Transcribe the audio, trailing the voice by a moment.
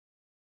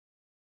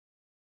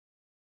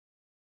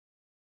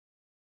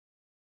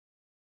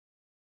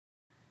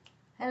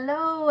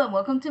Hello and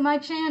welcome to my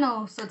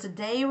channel. So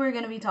today we're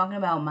going to be talking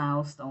about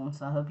milestones.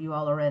 So I hope you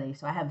all are ready.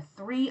 So I have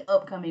 3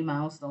 upcoming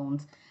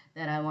milestones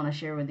that I want to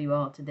share with you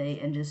all today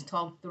and just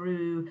talk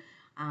through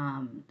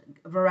a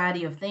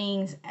variety of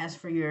things, ask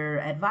for your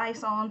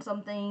advice on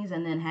some things,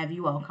 and then have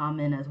you all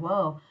comment as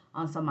well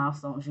on some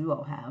milestones you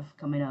all have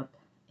coming up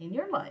in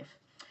your life.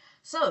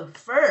 So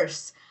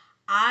first,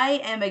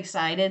 I am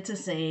excited to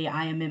say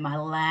I am in my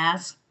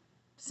last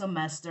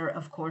semester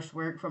of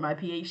coursework for my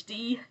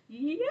PhD.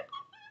 Yeah.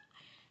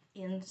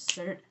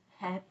 Insert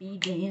happy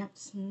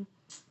dance.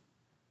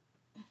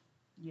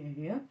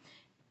 Yeah.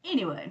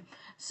 Anyway,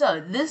 so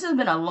this has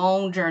been a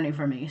long journey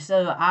for me.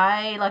 So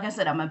like I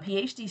said, I'm a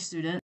PhD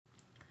student.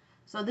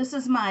 So this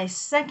is my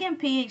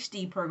second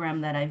PhD program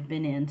that I've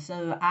been in.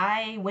 So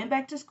I went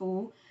back to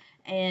school,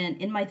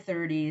 and in my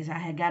 30s, I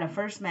had got a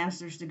first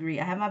master's degree.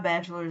 I had my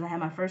bachelor's, I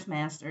had my first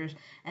master's,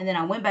 and then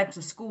I went back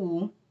to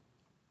school.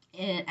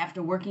 And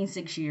after working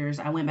 6 years,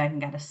 I went back and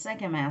got a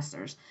second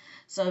master's.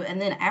 So,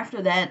 and then after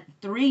that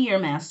 3-year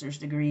master's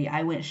degree,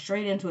 I went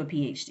straight into a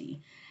PhD.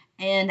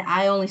 And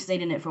I only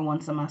stayed in it for 1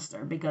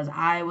 semester because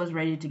I was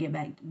ready to get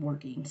back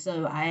working.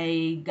 So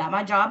I got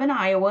my job in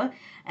Iowa,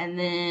 and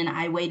then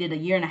I waited a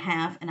year and a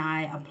half, and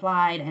I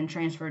applied and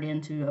transferred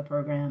into a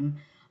program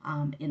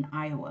in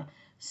Iowa.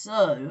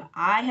 So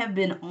I have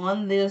been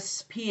on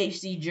this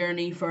PhD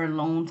journey for a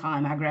long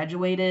time. I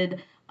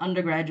graduated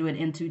undergraduate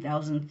in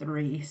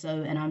 2003. So,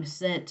 and I'm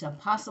set to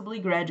possibly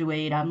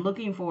graduate. I'm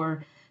looking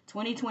for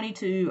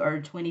 2022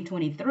 or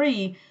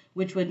 2023,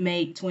 which would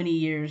make 20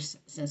 years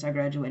since I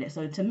graduated.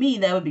 So to me,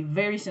 that would be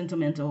very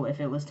sentimental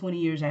if it was 20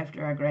 years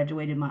after I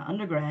graduated my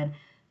undergrad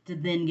to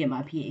then get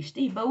my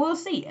PhD. But we'll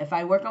see. If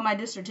I work on my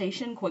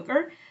dissertation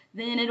quicker,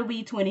 then it'll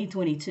be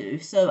 2022.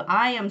 So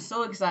I am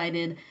so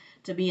excited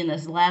to be in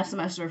this last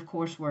semester of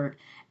coursework.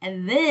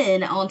 And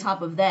then on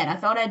top of that, I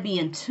thought I'd be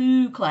in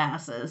 2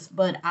 classes,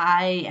 but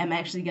I am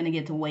actually going to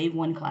get to waive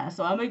 1 class.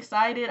 So I'm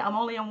excited. I'm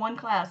only in 1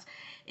 class.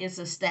 It's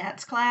a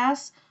stats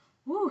class.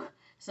 Woo.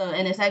 So,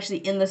 and it's actually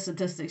in the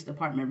statistics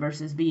department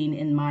versus being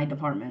in my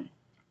department.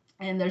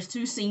 And there's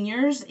 2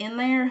 seniors in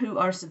there who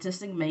are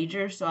statistic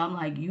majors. So I'm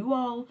like, you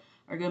all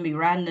are going to be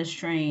riding this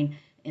train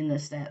in the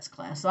stats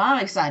class. So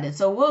I'm excited.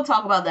 So we'll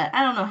talk about that.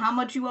 I don't know how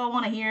much you all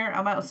want to hear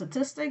about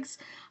statistics,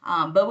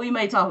 but we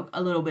may talk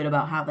a little bit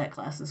about how that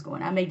class is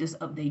going. I may just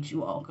update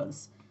you all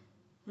because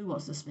who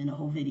wants to spend a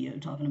whole video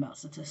talking about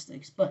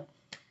statistics? But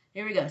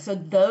here we go. So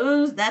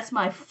that's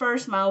my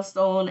first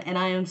milestone, and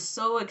I am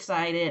so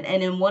excited.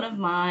 And in one of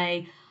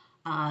my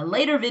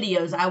later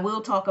videos, I will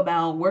talk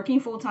about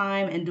working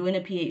full-time and doing a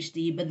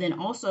PhD, but then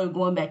also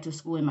going back to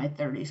school in my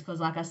 30s.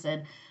 Because like I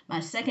said, my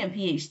second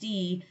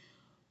master's,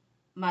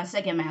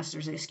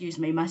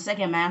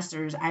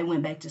 I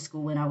went back to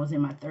school when I was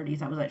in my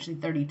 30s. I was actually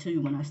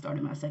 32 when I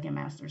started my second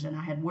master's, and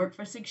I had worked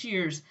for 6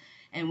 years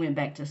and went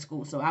back to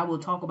school. So I will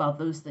talk about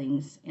those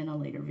things in a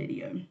later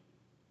video.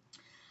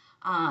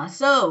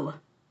 So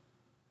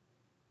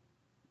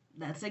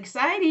that's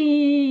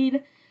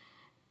exciting.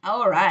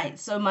 All right.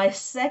 So my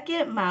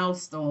second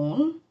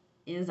milestone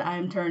is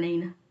I'm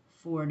turning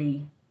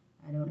 40.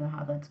 I don't know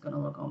how that's going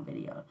to look on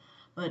video,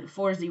 but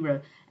 40.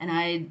 And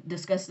I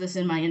discussed this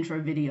in my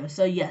intro video.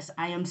 So yes,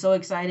 I am so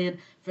excited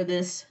for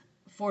this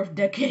 4th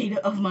decade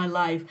of my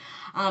life.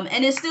 And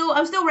I'm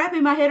still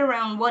wrapping my head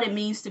around what it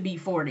means to be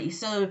 40.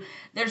 So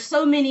there's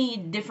so many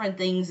different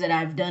things that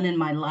I've done in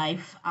my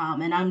life.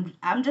 And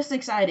I'm just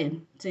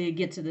excited to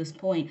get to this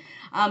point.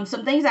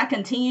 Some things I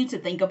continue to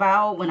think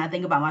about when I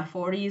think about my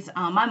 40s.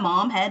 My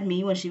mom had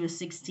me when she was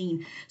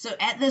 16. So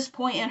at this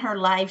point in her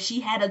life,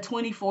 she had a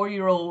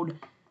 24-year-old.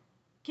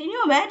 Can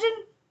you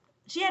imagine?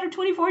 She had a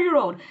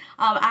 24-year-old.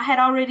 I had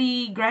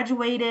already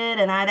graduated,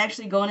 and I had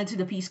actually gone into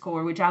the Peace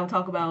Corps, which I'll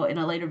talk about in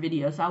a later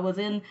video. So I was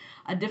in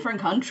a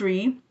different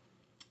country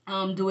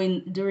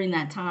during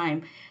that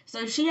time.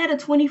 So she had a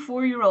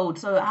 24-year-old.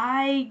 So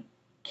I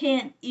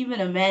can't even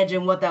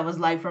imagine what that was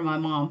like for my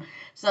mom.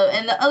 So,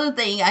 and the other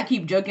thing I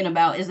keep joking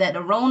about is that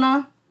the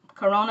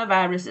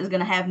coronavirus is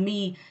going to have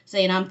me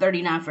saying I'm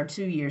 39 for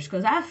 2 years,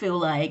 because I feel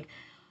like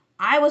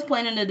I was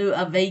planning to do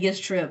a Vegas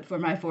trip for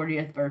my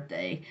 40th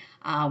birthday,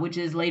 which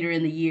is later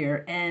in the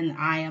year, and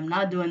I am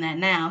not doing that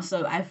now,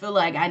 so I feel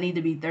like I need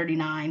to be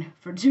 39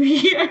 for 2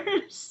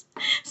 years,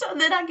 so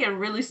then I can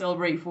really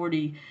celebrate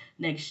 40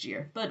 next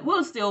year. But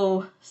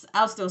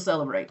I'll still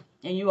celebrate,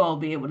 and you all will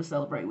be able to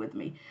celebrate with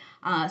me.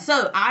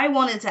 So I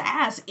wanted to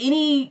ask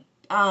any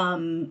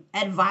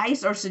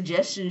advice or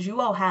suggestions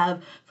you all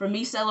have for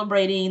me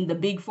celebrating the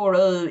big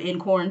 4-0 in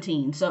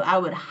quarantine. So I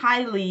would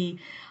highly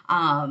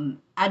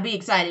I'd be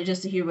excited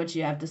just to hear what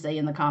you have to say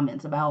in the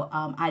comments about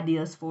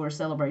ideas for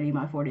celebrating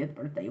my 40th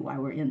birthday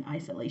while we're in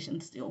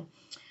isolation still.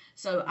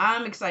 So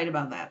I'm excited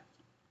about that.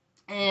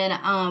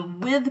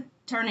 And with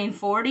turning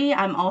 40,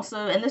 I'm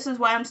also, and this is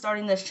why I'm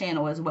starting this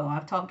channel as well.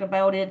 I've talked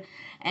about it,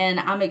 and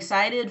I'm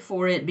excited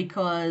for it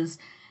because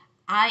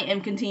I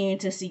am continuing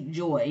to seek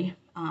joy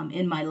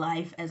in my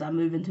life as I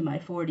move into my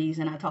 40s.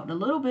 And I talked a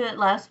little bit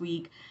last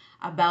week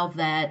about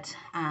that,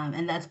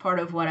 and that's part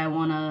of what I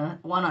want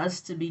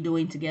us to be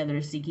doing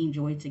together, seeking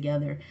joy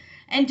together,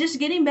 and just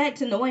getting back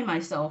to knowing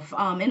myself.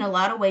 In a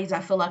lot of ways, I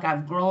feel like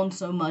I've grown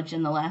so much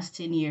in the last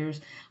 10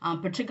 years,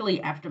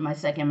 particularly after my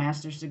second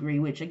master's degree,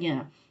 which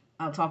again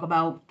I'll talk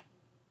about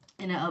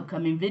in an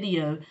upcoming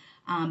video.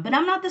 But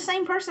I'm not the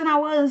same person I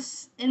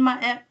was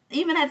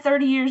even at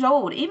 30 years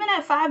old, even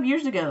at 5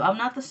 years ago. I'm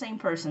not the same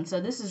person. So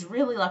this is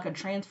really like a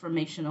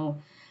transformational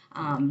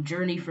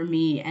journey for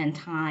me and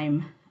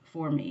time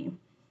for me.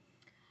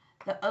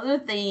 The other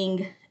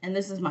thing, and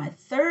this is my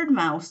third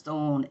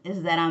milestone,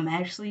 is that I'm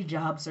actually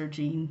job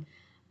searching.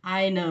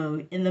 I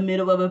know, in the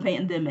middle of a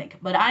pandemic,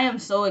 but I am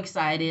so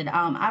excited.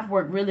 I've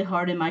worked really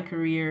hard in my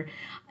career,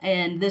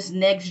 and this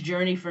next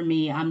journey for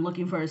me, I'm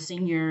looking for a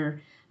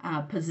senior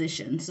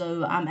position.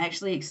 So I'm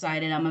actually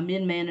excited. I'm a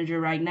mid-manager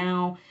right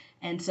now.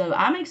 And so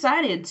I'm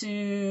excited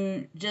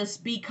to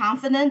just be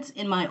confident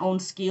in my own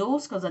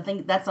skills, because I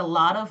think that's a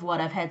lot of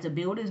what I've had to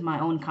build is my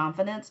own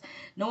confidence,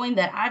 knowing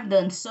that I've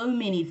done so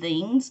many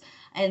things,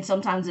 and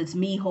sometimes it's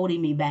me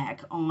holding me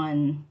back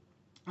on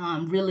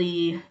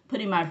really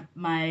putting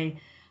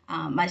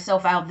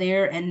myself out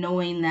there, and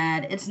knowing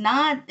that it's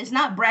not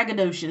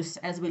braggadocious,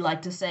 as we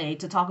like to say,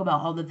 to talk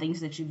about all the things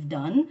that you've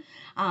done,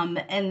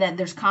 and that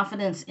there's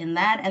confidence in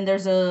that, and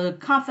there's a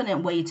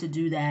confident way to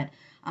do that,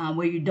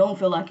 where you don't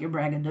feel like you're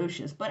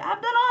braggadocious. But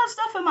I've done all that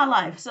stuff in my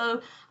life,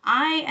 so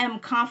I am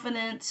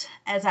confident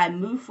as I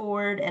move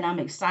forward, and I'm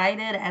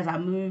excited as I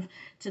move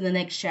to the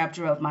next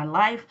chapter of my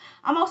life.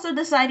 I'm also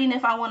deciding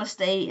if I want to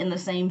stay in the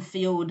same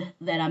field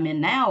that I'm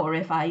in now, or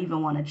if I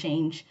even want to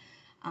change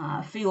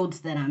fields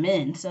that I'm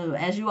in. So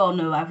as you all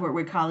know, I've worked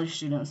with college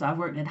students. I've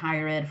worked in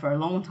higher ed for a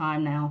long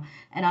time now,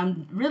 and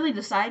I'm really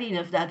deciding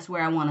if that's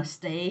where I want to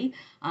stay,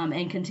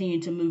 and continue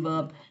to move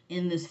up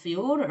in this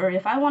field, or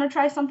if I want to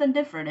try something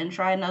different and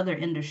try another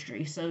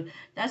industry. So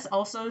that's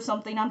also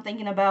something I'm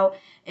thinking about.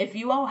 If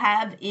you all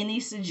have any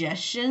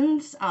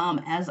suggestions,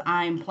 as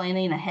I'm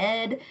planning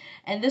ahead,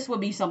 and this will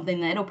be something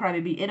that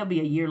it'll be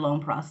a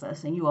year-long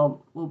process, and you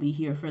all will be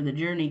here for the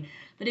journey.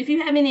 But if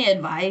you have any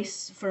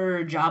advice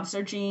for job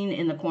searching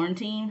in the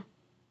quarantine,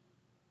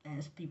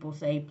 as people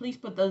say, please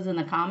put those in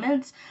the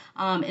comments.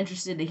 I'm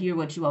interested to hear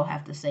what you all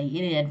have to say.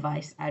 Any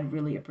advice, I'd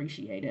really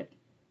appreciate it.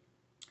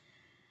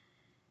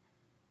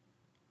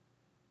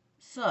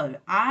 So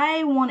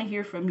I want to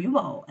hear from you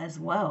all as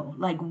well.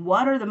 Like,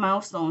 what are the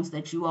milestones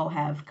that you all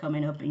have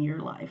coming up in your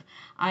life?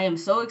 I am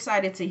so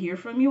excited to hear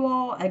from you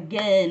all.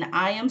 Again,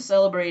 I am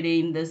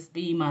celebrating this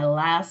being my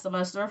last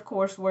semester of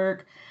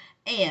coursework.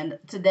 And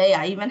today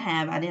I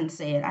didn't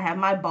say it, I have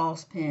my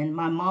boss pen.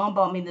 My mom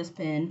bought me this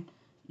pen.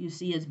 You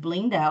see it's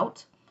blinged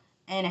out,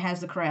 and it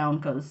has the crown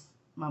because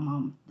my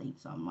mom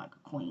thinks I'm like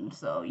a queen.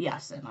 So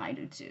yes, and I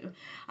do too.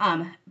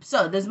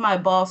 So this is my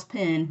boss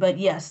pen. But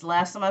yes,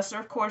 last semester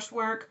of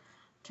coursework,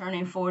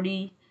 turning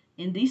 40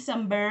 in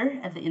December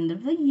at the end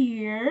of the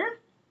year,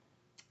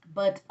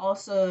 but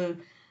also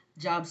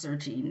job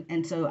searching.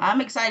 And so I'm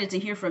excited to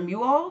hear from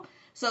you all.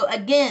 So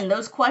again,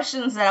 those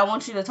questions that I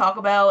want you to talk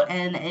about,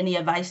 and any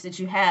advice that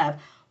you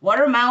have. What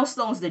are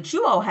milestones that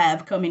you all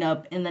have coming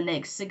up in the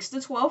next 6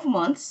 to 12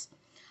 months?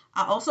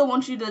 I also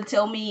want you to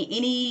tell me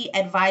any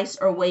advice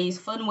or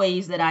fun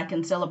ways that I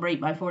can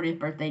celebrate my 40th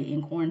birthday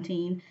in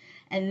quarantine.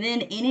 And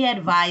then any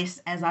advice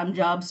as I'm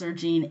job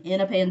searching in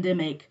a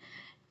pandemic.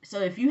 So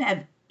if you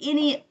have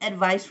any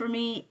advice for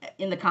me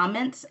in the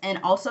comments, and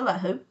also I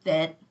hope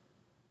that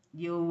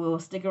you will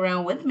stick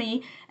around with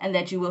me, and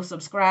that you will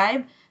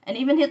subscribe and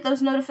even hit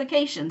those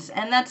notifications.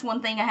 And that's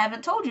one thing I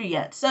haven't told you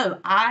yet. So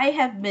I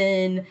have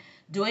been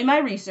doing my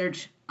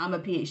research. I'm a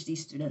PhD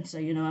student, so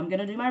I'm going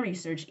to do my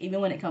research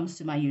even when it comes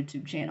to my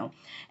YouTube channel.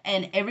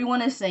 And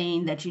everyone is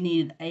saying that you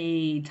need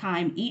a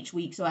time each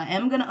week. So I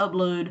am going to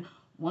upload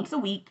once a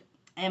week,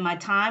 and my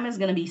time is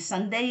going to be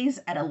Sundays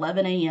at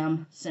 11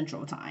 a.m.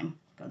 Central Time,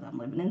 because I'm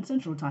living in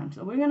Central Time.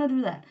 So we're going to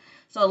do that.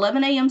 So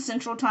 11 a.m.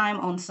 Central Time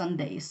on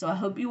Sundays. So I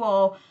hope you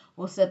all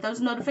will set those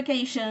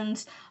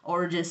notifications,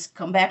 or just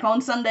come back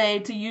on Sunday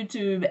to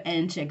YouTube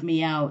and check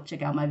me out,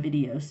 check out my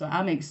videos. So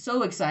I'm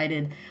so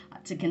excited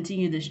to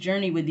continue this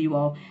journey with you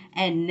all.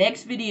 And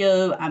next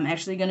video, I'm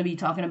actually going to be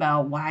talking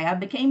about why I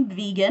became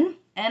vegan,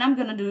 and I'm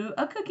going to do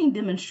a cooking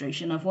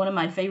demonstration of one of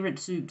my favorite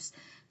soups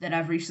that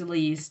I've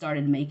recently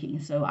started making.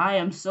 So I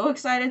am so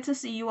excited to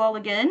see you all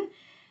again.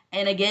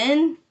 And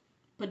again,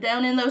 put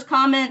down in those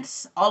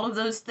comments all of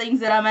those things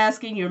that I'm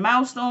asking, your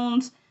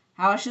milestones,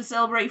 how I should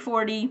celebrate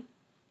 40,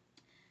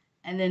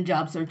 and then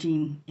job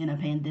searching in a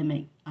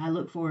pandemic. I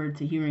look forward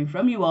to hearing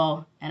from you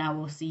all, and I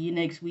will see you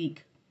next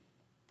week.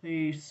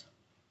 Peace.